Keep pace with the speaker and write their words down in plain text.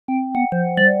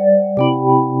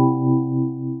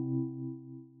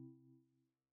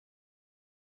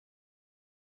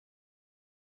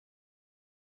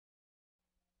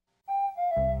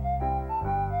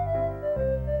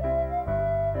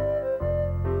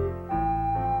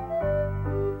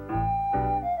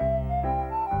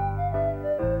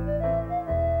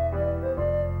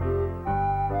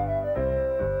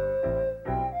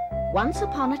Once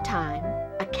upon a time,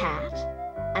 a cat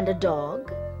and a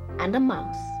dog and a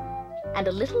mouse and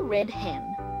a little red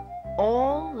hen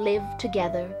all lived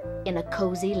together in a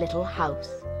cozy little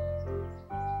house.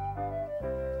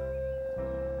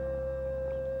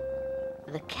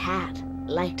 The cat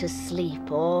liked to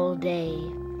sleep all day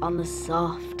on the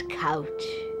soft couch.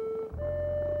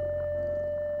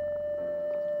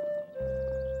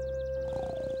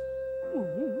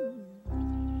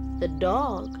 The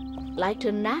dog liked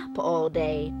to nap all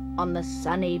day on the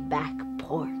sunny back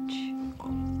porch.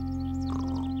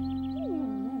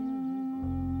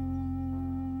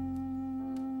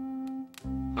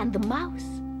 And the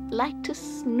mouse liked to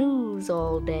snooze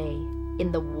all day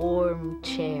in the warm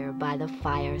chair by the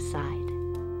fireside.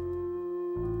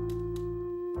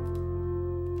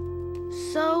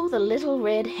 So the little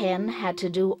red hen had to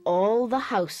do all the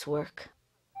housework.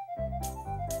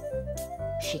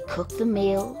 She cooked the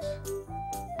meals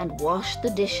and washed the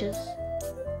dishes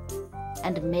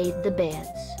and made the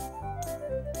beds.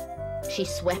 She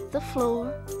swept the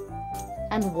floor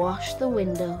and washed the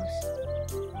windows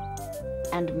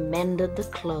and mended the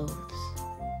clothes.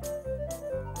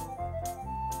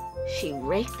 She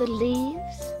raked the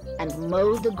leaves and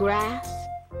mowed the grass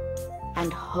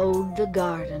and hoed the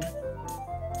garden.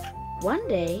 One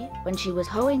day, when she was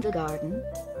hoeing the garden,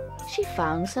 she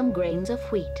found some grains of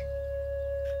wheat.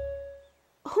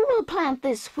 "Who will plant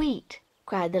this wheat?"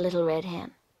 cried the little red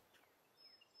hen.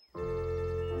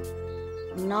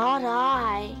 "Not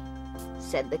I,"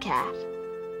 said the cat.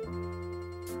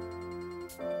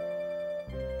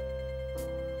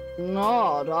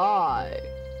 "Not I,"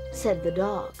 said the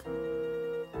dog.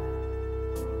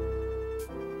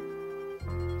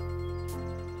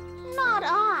 "Not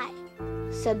I,"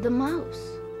 said the mouse.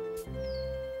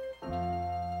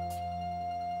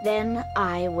 "Then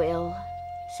I will,"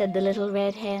 said the little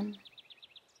red hen.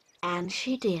 And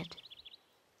she did.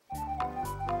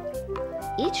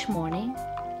 Each morning,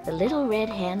 the little red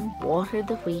hen watered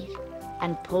the wheat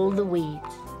and pulled the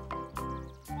weeds.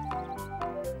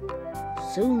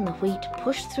 Soon the wheat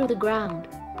pushed through the ground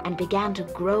and began to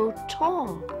grow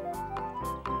tall.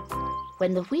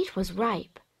 When the wheat was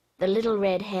ripe, the little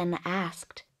red hen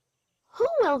asked, "Who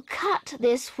will cut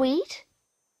this wheat?"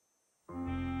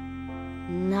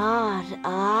 "Not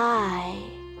I,"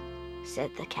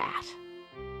 said the cat.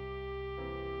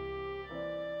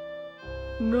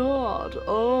 "Not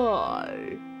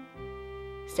I,"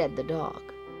 said the dog.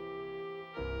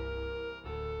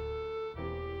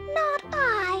 "Not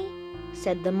I,"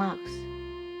 said the mouse.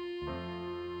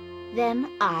 "Then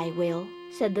I will,"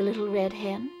 said the little red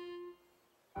hen.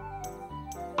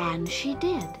 And she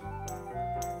did.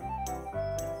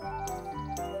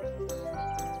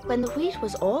 When the wheat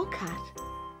was all cut,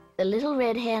 the little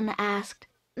red hen asked,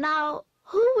 "Now,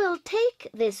 who will take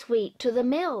this wheat to the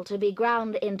mill to be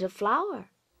ground into flour?"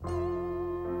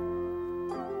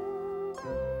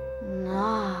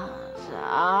 "Not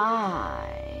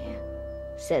I,"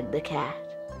 said the cat.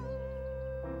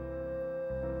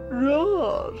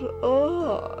 "Not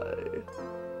I,"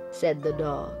 said the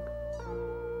dog.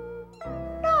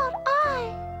 "Not I,"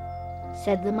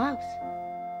 said the mouse.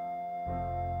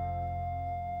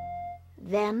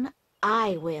 "Then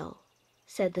I will,"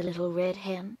 said the little red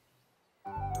hen.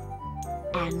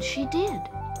 And she did.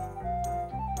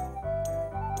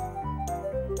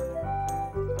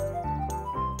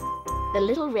 The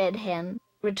little red hen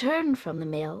returned from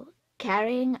the mill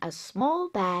carrying a small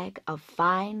bag of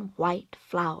fine white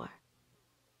flour.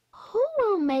 "Who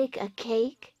will make a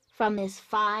cake from this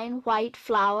fine white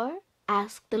flour?"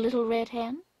 asked the little red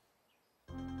hen.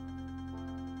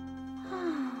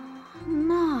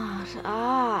 "Not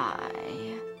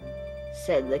I,"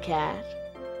 said the cat.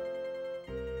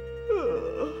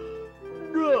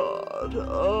 "Not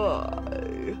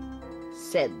I,"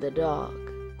 said the dog.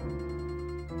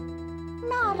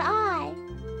 "Not I,"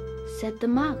 said the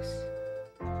mouse.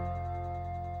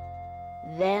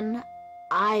 "Then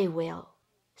I will,"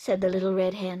 said the little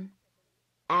red hen.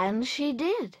 And she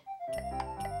did.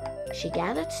 She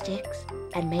gathered sticks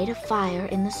and made a fire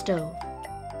in the stove.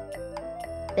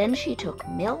 Then she took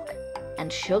milk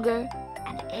and sugar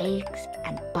and eggs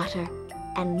and butter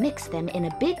and mixed them in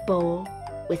a big bowl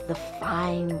with the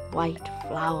fine white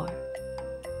flour.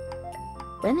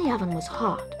 When the oven was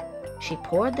hot, she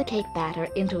poured the cake batter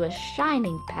into a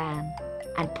shining pan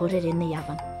and put it in the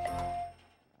oven.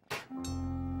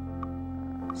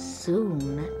 Soon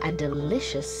a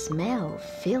delicious smell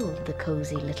filled the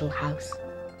cozy little house.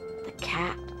 The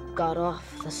cat got off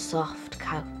the soft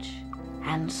couch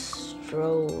and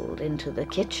strolled into the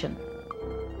kitchen.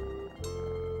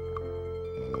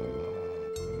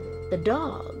 The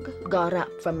dog got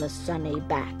up from the sunny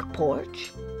back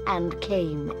porch and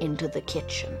came into the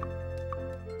kitchen.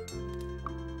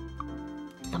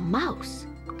 The mouse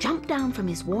jumped down from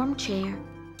his warm chair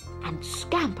and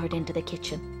scampered into the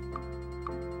kitchen.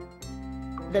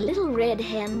 The Little Red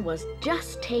Hen was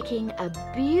just taking a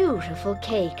beautiful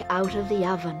cake out of the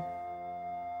oven.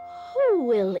 "Who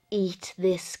will eat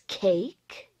this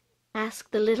cake?"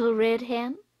 asked the Little Red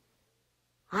Hen.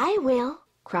 "I will,"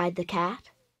 cried the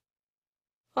cat.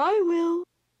 "I will,"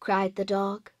 cried the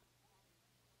dog.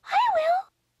 "I will,"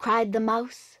 cried the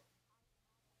mouse.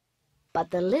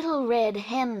 But the Little Red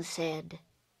Hen said,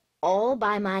 "All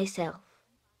by myself.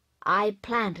 I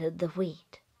planted the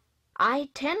wheat. I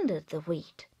tended the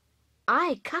wheat.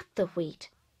 I cut the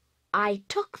wheat. I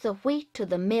took the wheat to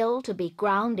the mill to be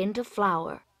ground into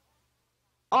flour.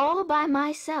 All by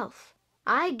myself.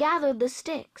 I gathered the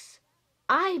sticks.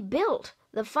 I built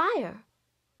the fire.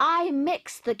 I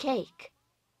mixed the cake.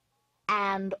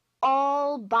 And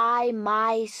all by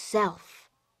myself,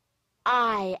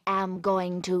 I am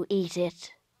going to eat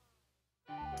it."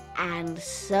 And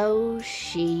so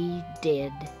she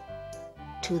did,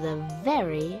 to the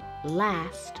very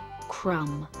last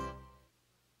crumb.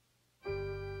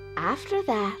 After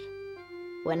that,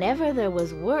 whenever there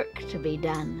was work to be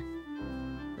done,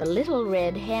 the Little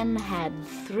Red Hen had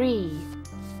 3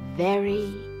 very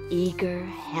eager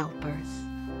helpers.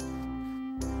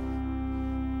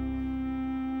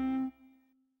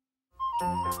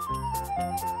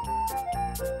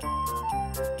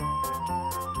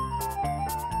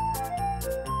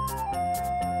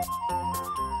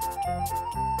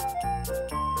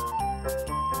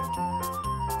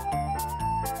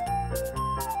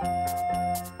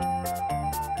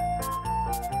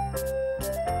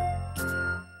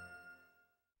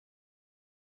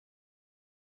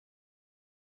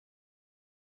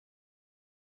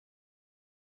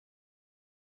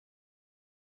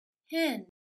 Hen,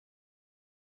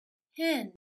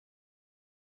 hen.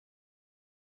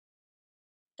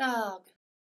 Dog,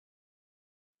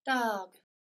 dog.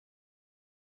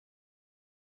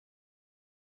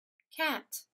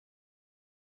 Cat,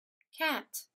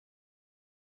 cat.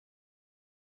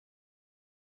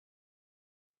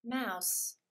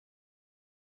 Mouse,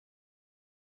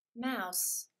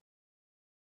 mouse.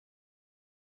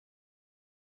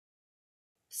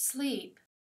 Sleep,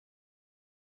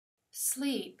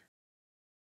 sleep.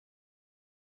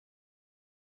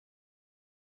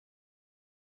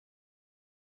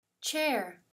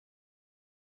 Chair,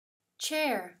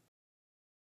 chair.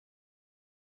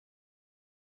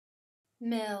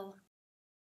 Mill,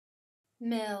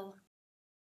 mill.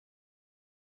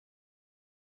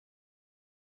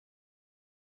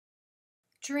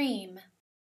 Dream,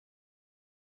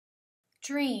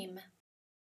 dream.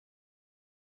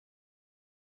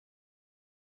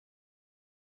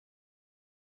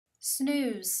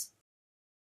 Snooze,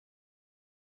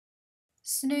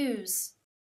 snooze.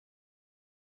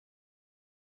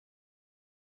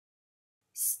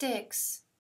 Sticks,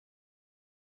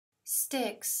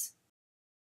 sticks.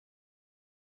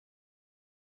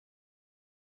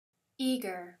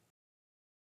 Eager,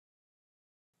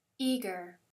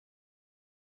 eager.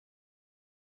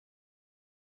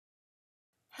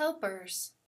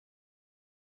 Helpers,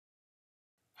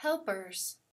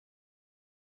 helpers.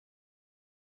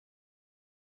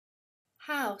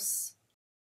 House,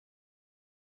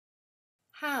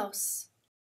 house.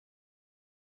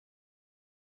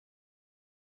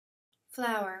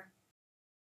 Flower,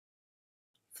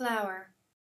 flower.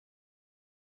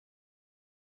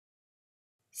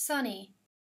 Sunny,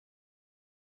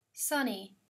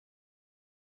 sunny.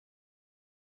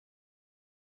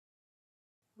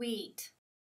 Wheat,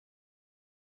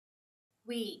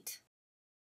 wheat.